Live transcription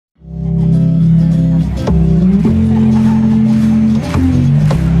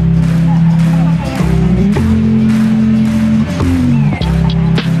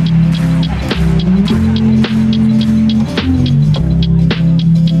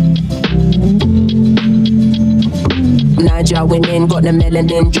Niger women got the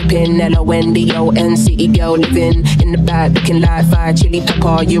melanin dripping. LONDON, city girl living in the back, looking like fire chili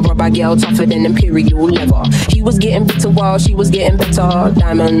pepper. Yoruba girl tougher than imperial leather. He was getting bitter while she was getting better.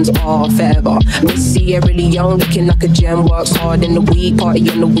 Diamonds are forever. Miss Sierra Leone looking like a gem. Works hard in the week, party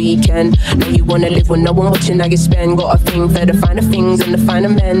on the weekend. Know you wanna live with no one watching how you spend. Got a thing for the finer things and the finer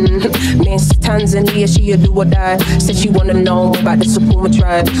men. Miss Tanzania, she a do or die. Said she wanna know about the Sukuma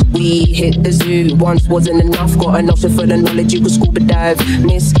tribe. We hit the zoo, once wasn't enough. Got an ocean full of knowledge, you could scuba dive.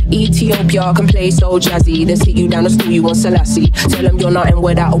 Miss Ethiopia can play so jazzy. Then sit you down and school you on Selassie. Tell them you're nothing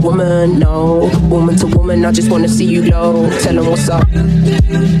without a woman, no. Woman to woman, I just wanna see you glow. Tell them what's up.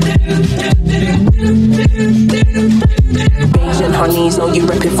 Asian honeys, know you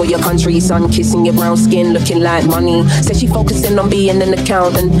repping for your country. Sun kissing your brown skin, looking like money. Said she focusing on being an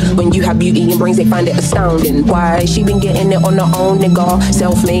accountant. When you have beauty and brains, they find it astounding. Why? She been getting it on her own, nigga.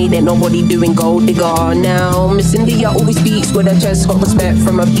 Self-made, ain't nobody doing gold digger. Now, Miss India always speaks with her chest. Got respect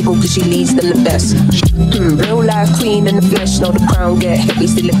from her people cause she leads them the best. Real life queen in the flesh. Know the crown get heavy,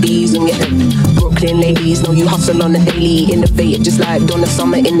 still the bees on your head. Brooklyn ladies, know you hustle on the daily. Innovated just like Donna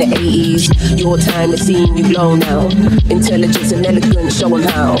Summer in the 80s. Your time is seeing you glow now. Intelligence and elegance, show 'em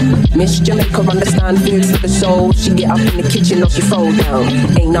how. Miss Jamaica understand foods for the soul. She get up in the kitchen or she fold down.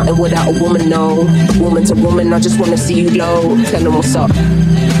 Ain't nothing without a woman, no. Woman to woman, I just wanna see you glow. Tell 'em what's up.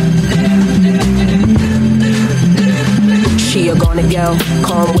 She a gonna girl,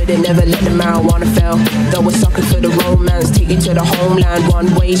 calm with it, never let the marijuana fail. Though a sucker for the romance, take you to the homeland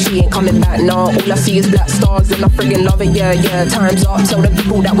one way. She ain't coming back, nah. All I see is black stars and I friggin' love it, yeah, yeah. Time's up, tell the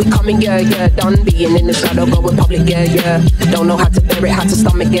people that we coming, yeah, yeah. Done being in the shadow, going public, yeah, yeah. Don't know how to bear it, how to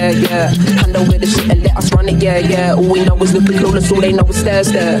stomach, yeah, yeah. Hand over the shit and let us run it, yeah, yeah. All we know is looking clueless, all they know is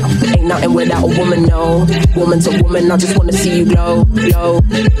stairs there. Ain't nothing without a woman, no. Woman to woman, I just wanna see you glow, glow.